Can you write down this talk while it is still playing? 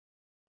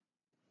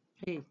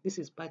Hey, this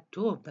is part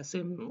two of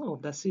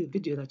the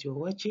video that you're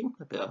watching.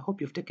 I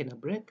hope you've taken a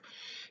break.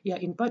 Yeah,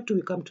 in part two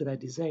we come to the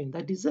design.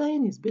 The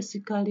design is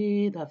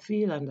basically the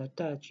feel and the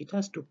touch. It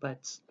has two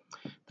parts.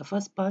 The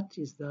first part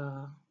is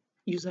the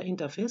user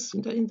interface.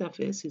 The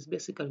interface is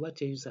basically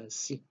what your users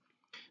see.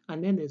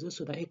 And then there's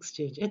also the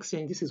exchange.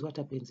 Exchange, this is what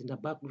happens in the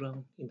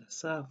background in the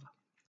server.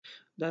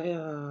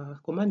 The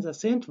commands are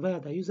sent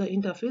via the user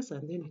interface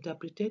and then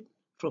interpreted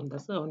from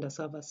on the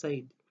server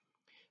side.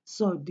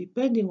 So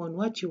depending on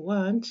what you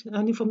want,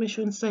 an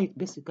information site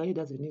basically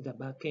doesn't need a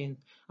backend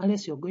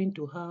unless you're going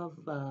to have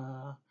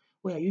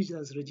where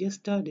users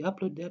register, they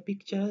upload their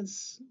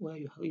pictures, where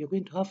you're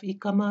going to have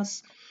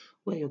e-commerce,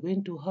 where you're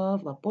going to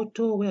have a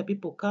portal where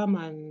people come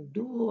and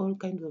do all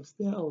kinds of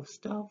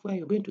stuff, where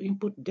you're going to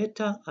input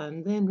data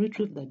and then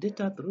retrieve the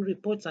data through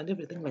reports and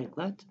everything like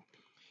that.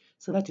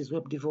 So that is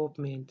web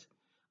development.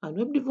 And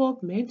web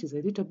development is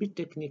a little bit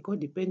technical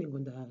depending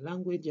on the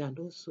language and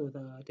also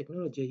the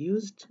technology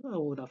used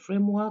or the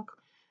framework.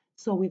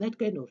 So with that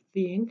kind of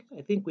thing,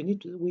 I think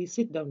we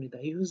sit down with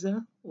the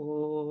user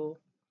or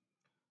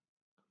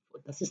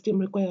the system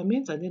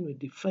requirements and then we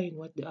define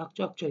what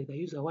actually the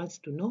user wants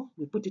to know.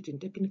 We put it in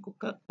technical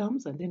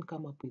terms and then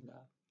come up with a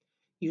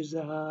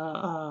user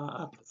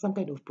some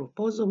kind of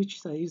proposal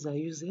which the user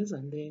uses,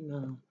 and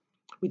then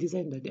we do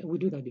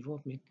the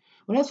development.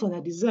 Whereas for the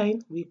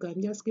design, we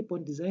can just keep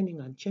on designing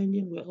and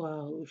changing.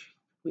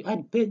 We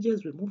add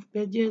pages, remove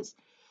pages.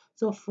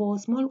 So for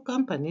small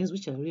companies,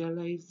 which I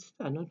realized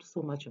are not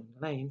so much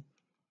online,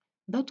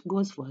 that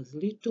goes for as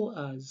little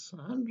as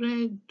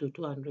 100 to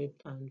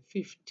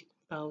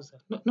 250,000.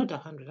 Not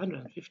 100,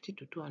 150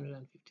 to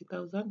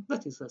 250,000.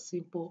 That is a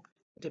simple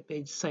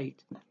page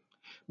site.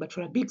 But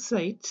for a big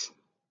site,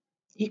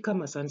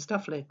 e-commerce and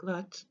stuff like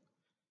that,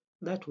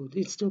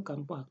 it still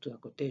come back to a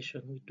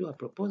quotation. We do a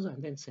proposal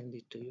and then send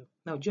it to you.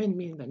 Now join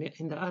me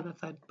in the other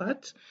third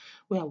part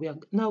where we are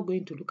now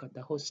going to look at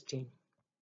the hosting.